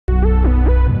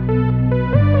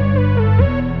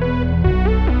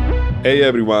Hey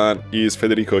everyone, it's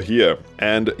Federico here,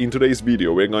 and in today's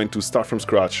video we're going to start from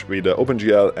scratch with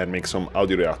OpenGL and make some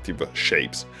audio reactive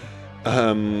shapes.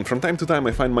 From time to time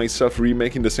I find myself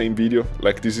remaking the same video,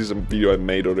 like this is a video I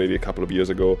made already a couple of years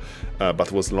ago,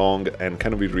 but was long and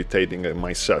kind of irritating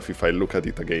myself if I look at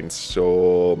it again,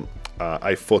 so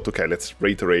I thought, okay, let's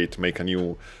reiterate, make a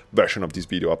new version of this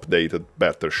video, updated,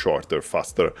 better, shorter,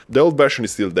 faster. The old version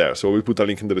is still there, so we'll put a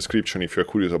link in the description if you're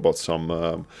curious about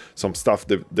some stuff.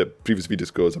 The previous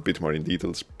videos goes a bit more in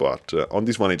details, but on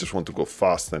this one I just want to go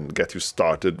fast and get you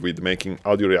started with making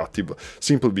audio reactive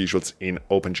simple visuals in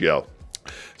OpenGL.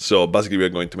 So basically we're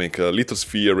going to make a little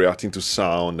sphere reacting to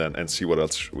sound and see what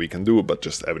else we can do, but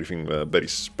just everything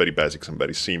very basics and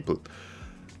very simple.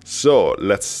 So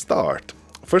let's start.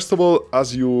 First of all,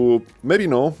 as you maybe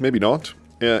know, maybe not,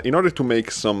 in order to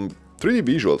make some 3D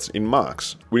visuals in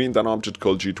Max, we need an object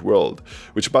called GtWorld,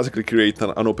 which basically creates an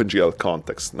OpenGL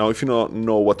context. Now, if you don't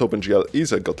know what OpenGL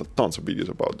is, I got tons of videos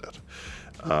about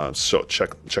that. So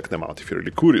check them out if you're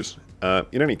really curious.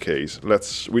 In any case,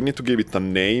 we need to give it a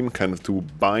name, kind of to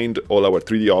bind all our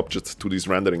 3D objects to this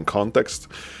rendering context.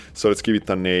 So let's give it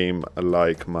a name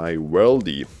like my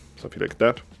worldy, something like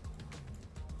that.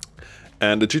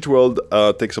 And the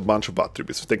GtWorld takes a bunch of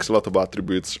attributes. It takes a lot of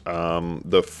attributes.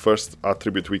 The first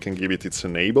attribute we can give it is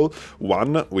enable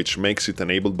 1, which makes it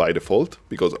enabled by default,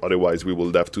 because otherwise we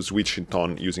will have to switch it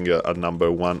on using a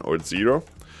number 1 or 0.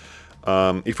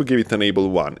 If we give it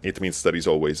enable 1, it means that it's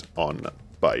always on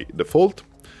by default.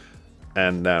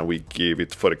 And then we give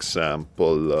it, for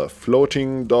example,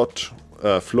 floating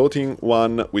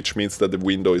 1, which means that the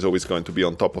window is always going to be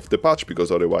on top of the patch, because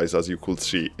otherwise, as you could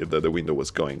see, the window was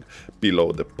going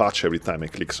below the patch every time I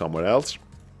click somewhere else.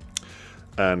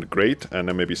 And great, and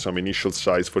then maybe some initial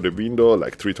size for the window,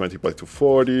 like 320 by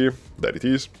 240, there it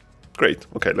is. Great,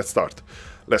 okay, let's start.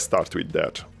 Let's start with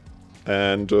that.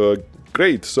 And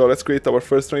great, so let's create our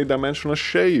first 3-dimensional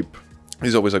shape.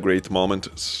 Is always a great moment,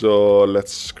 so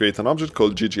let's create an object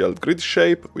called GGL grid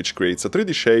shape, which creates a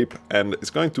 3D shape and it's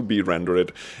going to be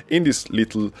rendered in this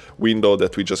little window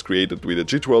that we just created with a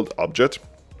GtWorld object.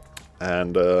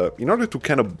 And in order to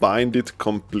kind of bind it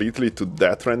completely to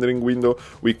that rendering window,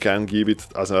 we can give it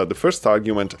as the first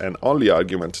argument and only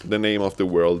argument the name of the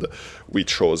world we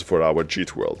chose for our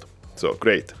GtWorld. So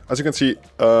great. As you can see,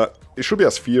 it should be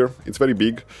a sphere. It's very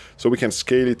big, so we can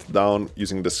scale it down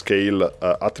using the scale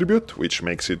attribute, which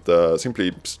makes it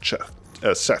simply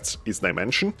sets its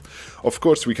dimension. Of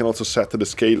course, we can also set the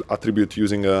scale attribute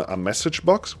using a message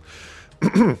box.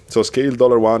 So scale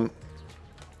 $1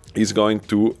 is going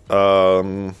to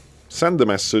send the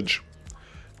message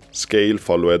scale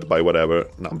followed by whatever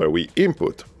number we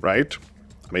input, right?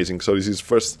 Amazing. So this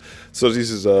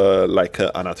is like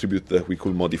an attribute that we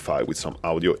could modify with some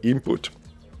audio input,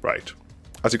 right?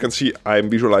 As you can see, I'm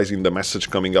visualizing the message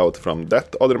coming out from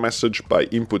that other message by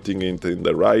inputting it in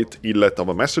the right inlet of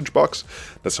a message box.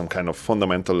 That's some kind of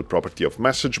fundamental property of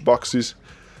message boxes.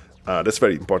 That's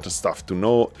very important stuff to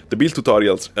know. The build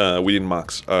tutorials within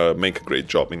Max make a great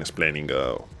job in explaining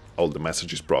all the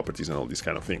messages properties and all these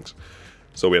kind of things.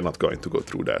 So we're not going to go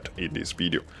through that in this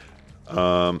video.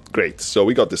 Great, so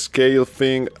we got the scale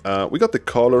thing, we got the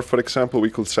color. For example, we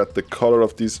could set the color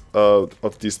of this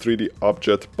 3D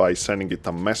object by sending it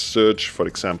a message. For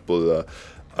example,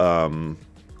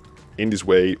 in this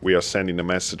way we are sending a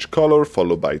message color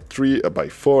followed by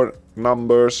 4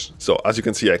 numbers. So as you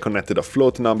can see, I connected a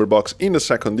float number box in the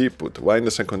second input. Why in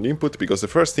the second input? Because the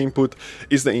first input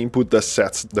is the input that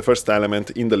sets the first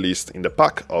element in the list in the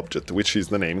pack object, which is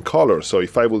the name color. So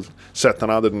if I will set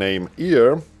another name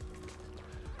here,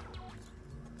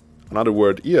 another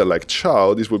word here like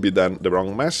ciao, this will be then the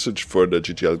wrong message for the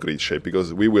GGL grid shape,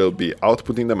 because we will be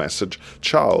outputting the message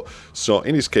ciao. So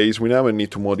in this case, we never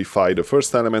need to modify the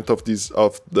first element of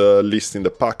the list in the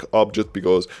pack object,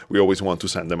 because we always want to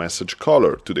send the message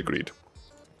color to the grid.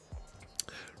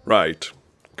 Right.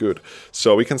 Good.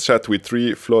 So we can set with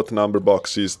 3 float number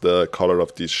boxes the color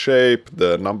of this shape.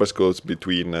 The numbers goes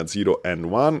between 0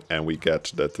 and 1, and we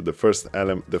get that the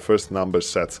first number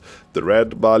sets the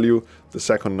red value, the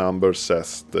second number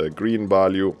sets the green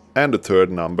value, and the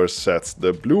third number sets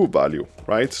the blue value,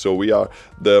 right? So we are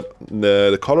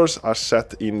the colors are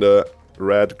set in the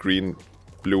red, green,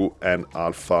 blue, and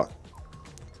alpha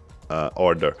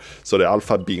order. So the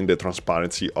alpha being the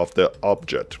transparency of the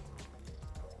object.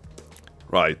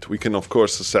 Right, we can of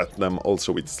course set them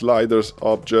also with sliders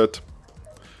object.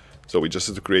 So we just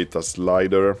have to create a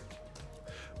slider,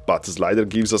 but the slider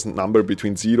gives us a number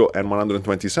between 0 and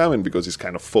 127 because it's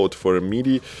kind of thought for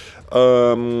MIDI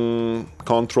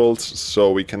controls.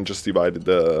 So we can just divide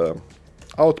the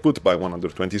output by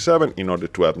 127 in order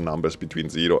to have numbers between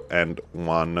 0 and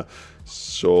 1.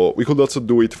 So we could also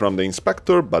do it from the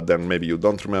inspector, but then maybe you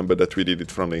don't remember that we did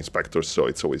it from the inspector, so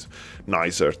it's always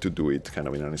nicer to do it kind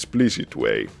of in an explicit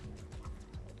way.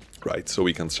 Right, so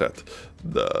we can set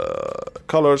the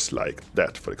colors like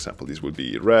that. For example, this would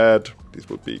be red, this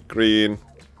would be green,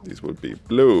 this would be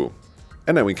blue.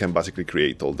 And then we can basically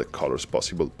create all the colors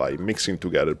possible by mixing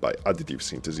together by additive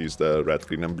synthesis the red,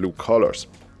 green and blue colors.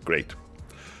 Great.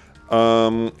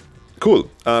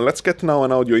 Cool. Let's get now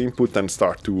an audio input and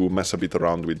start to mess a bit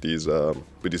around with these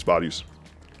values.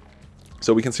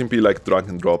 So we can simply like drag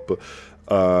and drop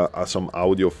some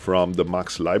audio from the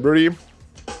Max library.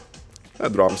 A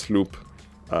drums loop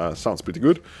sounds pretty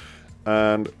good.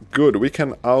 And good, we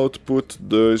can output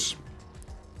this.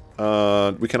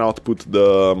 We can output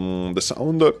the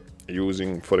sound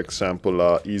using, for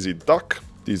example, easy duck.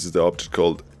 This is the object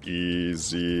called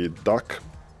easy duck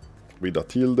with a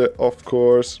tilde, of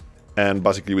course. And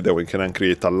basically then we can then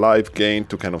create a live gain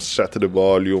to kind of set the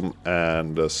volume,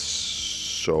 and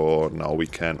so now we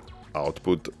can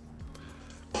output.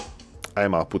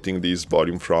 I'm outputting this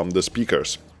volume from the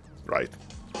speakers, right?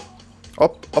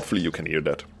 Hopefully you can hear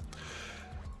that.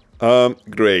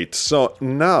 Great, so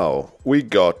now we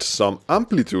got some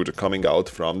amplitude coming out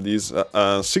from these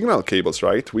signal cables,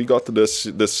 right? We got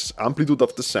this amplitude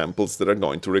of the samples that are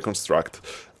going to reconstruct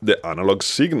the analog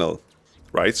signal,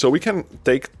 right? So we can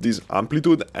take this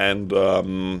amplitude and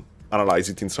analyze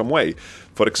it in some way.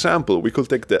 For example, we could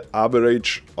take the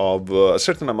average of a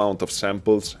certain amount of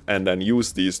samples and then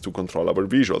use these to control our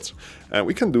visuals. And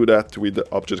we can do that with the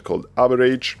object called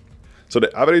average. So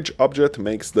the average object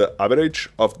makes the average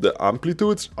of the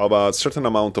amplitudes of a certain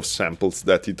amount of samples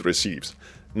that it receives.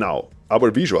 Now,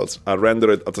 our visuals are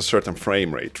rendered at a certain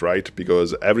frame rate, right?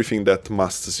 Because everything that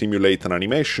must simulate an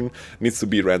animation needs to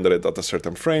be rendered at a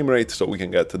certain frame rate so we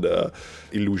can get the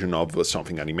illusion of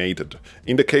something animated.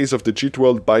 In the case of the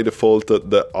GtWorld, by default,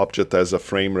 the object has a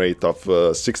frame rate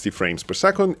of 60 frames per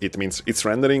second. It means it's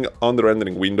rendering on the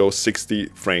rendering window 60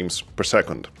 frames per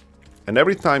second. And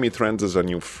every time it renders a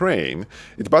new frame,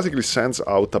 it basically sends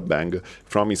out a bang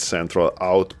from its central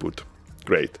output.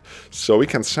 Great. So we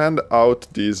can send out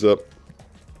this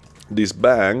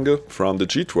bang from the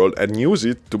GtWorld and use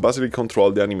it to basically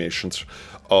control the animations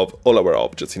of all our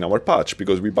objects in our patch,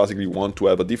 because we basically want to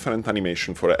have a different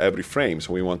animation for every frame.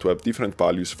 So we want to have different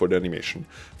values for the animation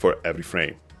for every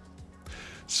frame.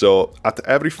 So at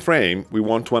every frame, we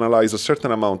want to analyze a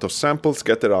certain amount of samples,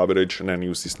 get their average, and then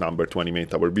use this number to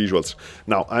animate our visuals.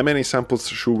 Now, how many samples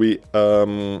should we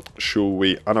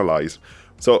analyze?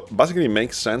 So basically it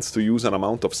makes sense to use an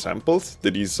amount of samples,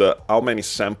 that is how many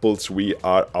samples we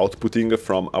are outputting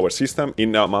from our system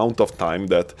in the amount of time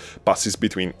that passes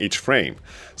between each frame.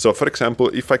 So for example,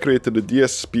 if I created the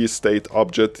DSP state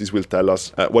object, this will tell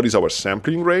us what is our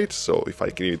sampling rate. So if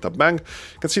I create a bang,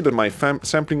 you can see that my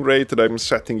sampling rate that I'm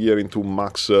setting here into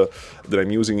max, that I'm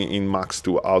using in max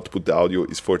to output the audio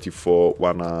is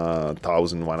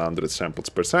 44,100 samples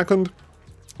per second,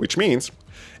 which means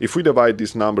if we divide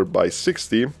this number by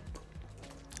 60,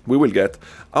 we will get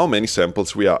how many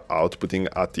samples we are outputting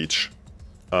at each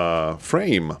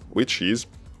frame, which is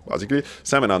basically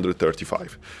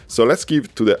 735. So let's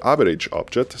give to the average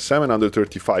object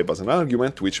 735 as an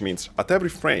argument, which means at every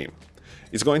frame,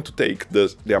 it's going to take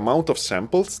the amount of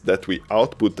samples that we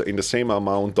output in the same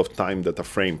amount of time that a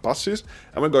frame passes,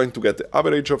 and we're going to get the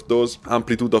average of those,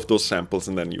 amplitude of those samples,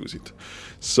 and then use it.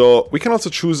 So we can also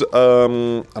choose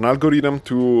an algorithm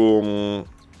to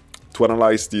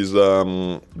analyze this,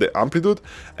 the amplitude,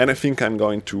 and I think I'm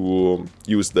going to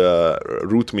use the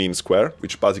root mean square,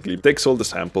 which basically takes all the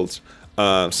samples,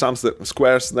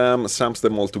 squares them, sums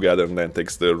them all together, and then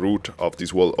takes the root of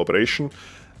this whole operation.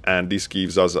 And this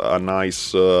gives us a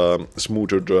nice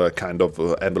smoothed kind of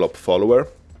envelope follower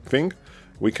thing.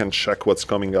 We can check what's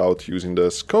coming out using the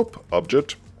scope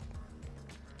object.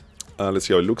 Let's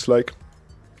see how it looks like.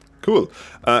 Cool.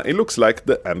 It looks like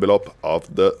the envelope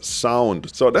of the sound.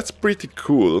 So that's pretty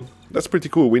cool. That's pretty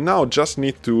cool. We now just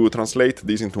need to translate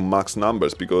this into max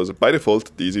numbers, because by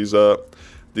default this is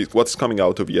what's coming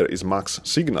out of here is max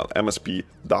signal, MSP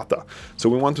data. So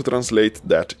we want to translate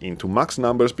that into max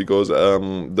numbers, because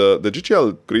the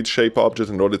GTL grid shape object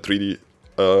and all the 3D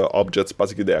objects,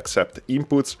 basically they accept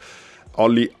inputs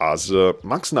only as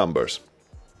max numbers.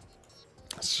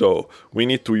 So we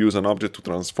need to use an object to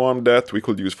transform that. We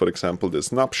could use, for example, the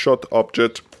snapshot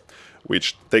object,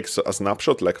 which takes a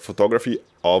snapshot like photography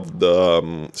of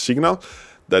the signal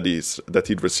that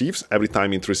it receives every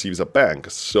time it receives a bang.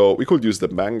 So we could use the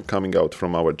bang coming out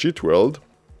from our GtWorld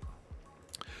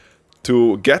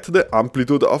to get the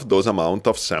amplitude of those amount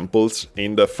of samples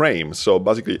in the frame. So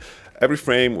basically, every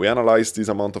frame we analyze this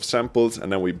amount of samples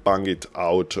and then we bang it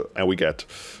out and we get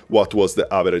what was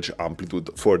the average amplitude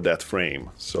for that frame.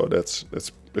 So that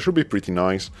should be pretty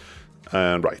nice.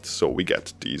 And right, so we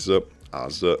get these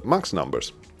as max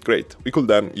numbers. Great. We could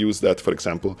then use that, for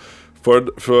example,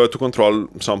 to control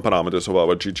some parameters of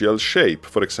our GGL shape.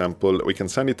 For example, we can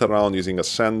send it around using a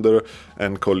sender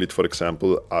and call it, for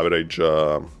example, average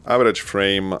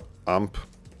frame amp,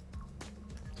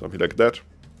 something like that.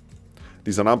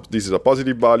 This is an amp. This is a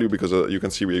positive value because you can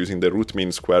see we're using the root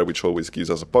mean square, which always gives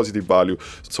us a positive value.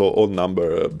 So all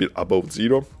number above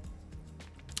 0,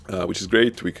 which is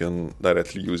great. We can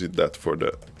directly use it that for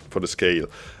the scale.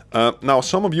 Now,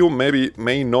 some of you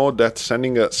may know that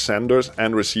sending senders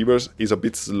and receivers is a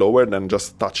bit slower than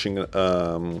just touching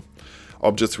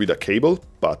objects with a cable,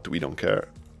 but we don't care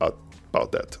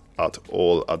about that at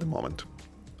all at the moment.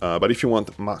 But if you want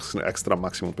extra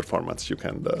maximum performance, you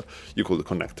could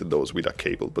connect those with a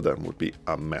cable, but that would be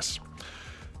a mess.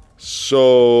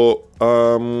 So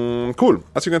cool.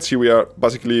 As you can see, we are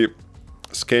basically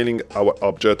scaling our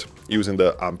object using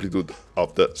the amplitude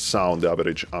of the sound, the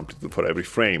average amplitude for every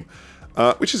frame,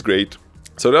 which is great.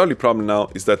 So the only problem now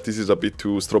is that this is a bit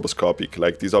too stroboscopic,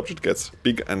 like this object gets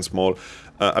big and small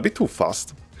a bit too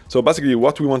fast. So basically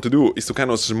what we want to do is to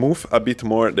kind of smooth a bit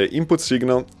more the input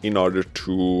signal in order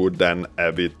to then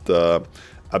have it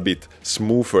a bit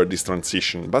smoother, this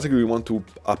transition. Basically we want to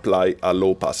apply a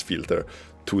low pass filter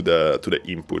to the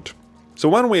input. So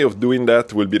one way of doing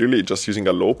that will be really just using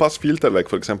a low pass filter, like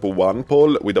for example 1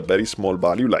 pole with a very small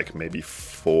value, like maybe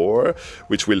 4,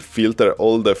 which will filter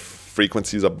all the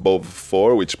frequencies above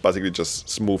 4, which basically just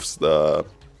smooths the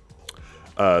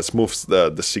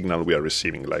signal we are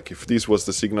receiving. Like if this was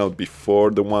the signal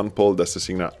before the 1 pole, that's the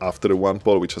signal after the 1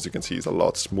 pole, which as you can see is a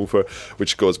lot smoother,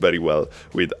 which goes very well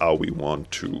with how we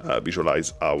want to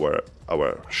visualize our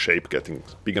shape getting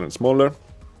bigger and smaller.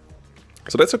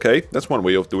 So that's okay, that's one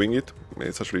way of doing it.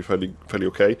 It's actually fairly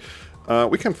okay.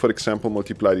 We can, for example,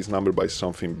 multiply this number by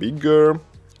something bigger.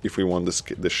 If we want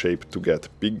the shape to get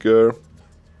bigger,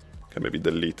 can maybe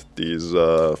delete this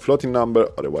floating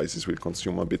number, otherwise this will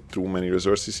consume a bit too many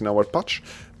resources in our patch.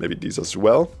 Maybe this as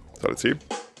well. So let's see.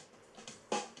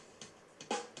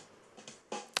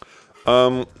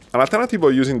 An alternative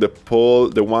of using the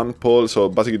 1 pole, so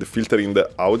basically the filtering the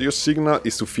audio signal,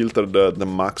 is to filter the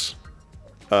max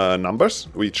numbers,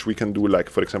 which we can do, like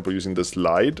for example using the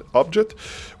slide object,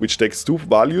 which takes 2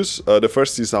 values. The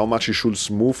first is how much it should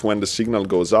smooth when the signal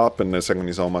goes up, and the second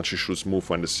is how much it should smooth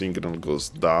when the signal goes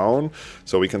down.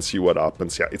 So we can see what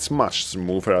happens. Yeah, it's much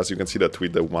smoother, as you can see that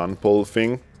with the 1 pole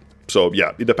thing. So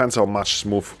yeah, it depends how much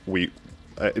smooth we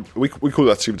could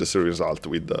achieve this result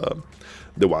with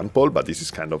the 1 pole, but this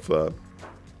is kind of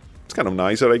it's kind of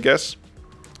nicer, I guess.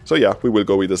 So yeah, we will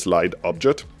go with the slide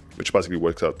object, which basically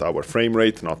works at our frame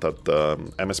rate, not at the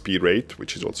MSP rate,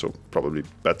 which is also probably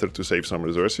better to save some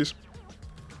resources.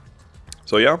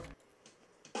 So yeah,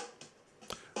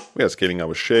 we are scaling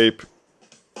our shape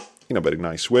in a very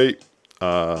nice way.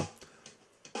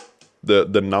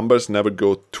 The numbers never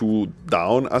go too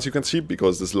down, as you can see,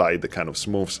 because the slide kind of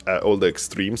smooths all the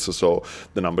extremes, so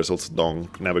the numbers also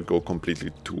never go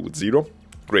completely to 0.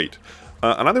 Great.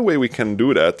 Another way we can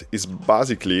do that is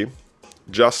basically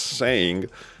just saying,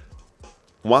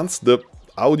 once the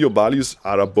audio values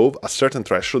are above a certain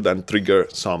threshold, then trigger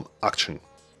some action.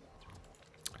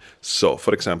 So,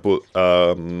 for example,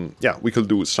 yeah, we could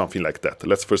do something like that.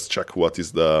 Let's first check what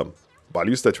is the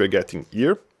values that we're getting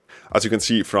here. As you can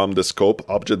see from the scope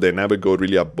object, they never go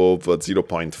really above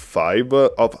 0.5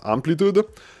 of amplitude.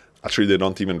 Actually, they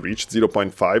don't even reach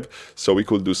 0.5. So we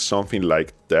could do something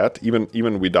like that,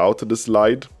 even without the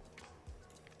slide.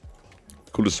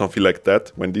 Could do something like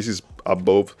that when this is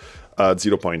above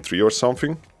 0.3 or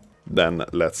something. Then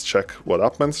let's check what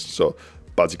happens. So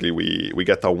basically we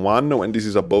get a 1 when this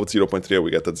is above 0.3,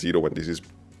 we get a 0 when this is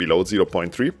below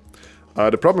 0.3.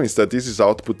 The problem is that this is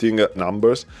outputting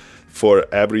numbers for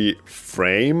every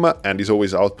frame, and is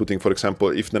always outputting, for example,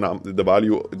 if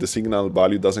the signal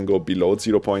value doesn't go below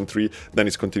 0.3, then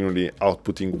it's continually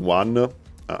outputting 1.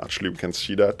 Actually, we can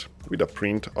see that with a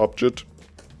print object.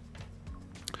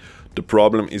 The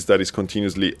problem is that it's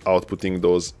continuously outputting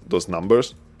those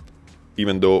numbers,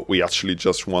 even though we actually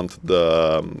just want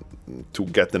to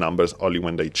get the numbers only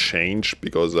when they change,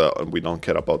 because we don't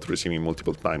care about receiving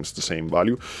multiple times the same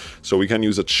value. So we can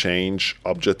use a change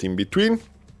object in between.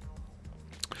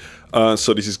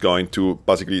 So this is going to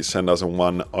basically send us a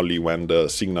 1 only when the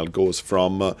signal goes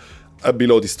from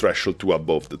below this threshold to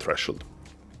above the threshold,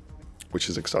 which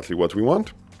is exactly what we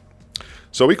want.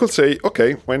 So we could say,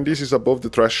 okay, when this is above the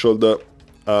threshold,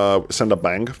 send a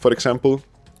bang, for example,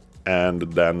 and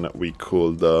then we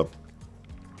could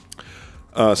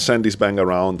send this bang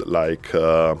around like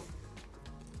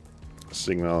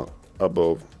signal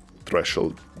above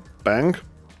threshold bang.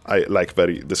 I like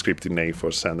very descriptive name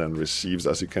for send and receives,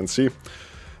 as you can see.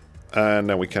 And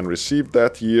then we can receive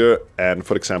that here, and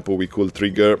for example we could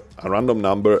trigger a random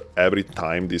number every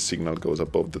time this signal goes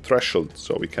above the threshold.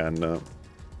 So we can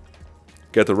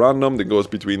get a random that goes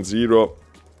between 0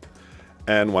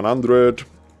 and 100.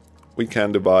 We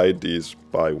can divide this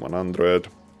by 100,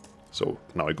 so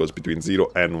now it goes between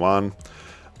 0 and 1.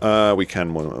 We can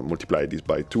multiply this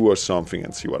by 2 or something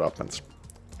and see what happens.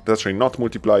 It's actually not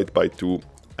multiplied by 2,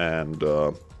 and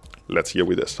let's hear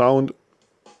with the sound.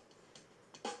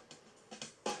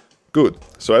 Good.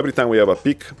 So every time we have a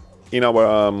peak in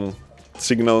our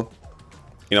signal,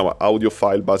 in our audio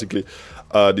file, basically,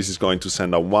 this is going to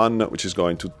send a 1, which is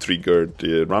going to trigger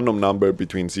the random number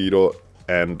between 0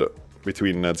 and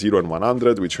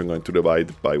 100, which we're going to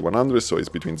divide by 100, so it's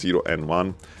between 0 and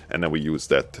 1, and then we use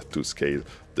that to scale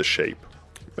the shape.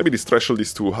 Maybe this threshold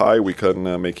is too high, we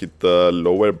can make it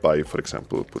lower by, for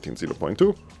example, putting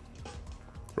 0.2.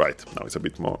 Right, now it's a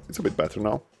bit more, it's a bit better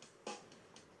now.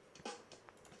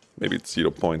 Maybe it's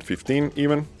 0.15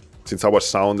 even. Since our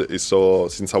sound is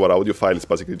since our audio file is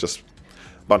basically just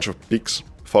a bunch of peaks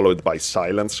followed by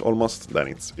silence almost, then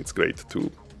it's great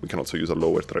to, we can also use a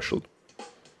lower threshold.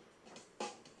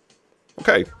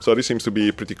 Okay, so this seems to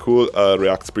be pretty cool,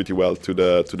 reacts pretty well to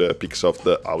the peaks of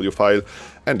the audio file,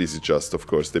 and this is just, of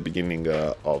course, the beginning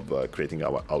of creating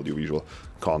our audiovisual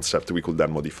concept. We could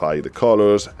then modify the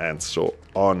colors and so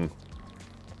on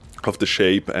of the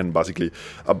shape, and basically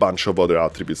a bunch of other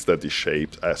attributes that is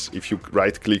shaped as. If you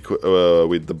right-click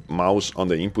with the mouse on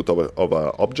the input of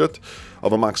a object,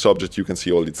 of a max object, you can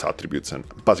see all its attributes, and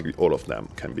basically all of them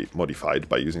can be modified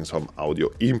by using some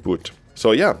audio input.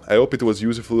 So yeah, I hope it was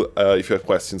useful. If you have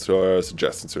questions or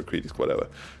suggestions or critiques, whatever,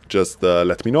 just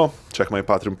let me know. Check my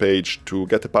Patreon page to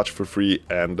get the patch for free,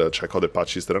 and check other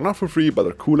patches that are not for free but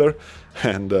are cooler,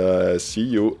 and see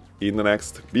you in the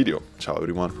next video. Ciao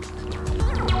everyone.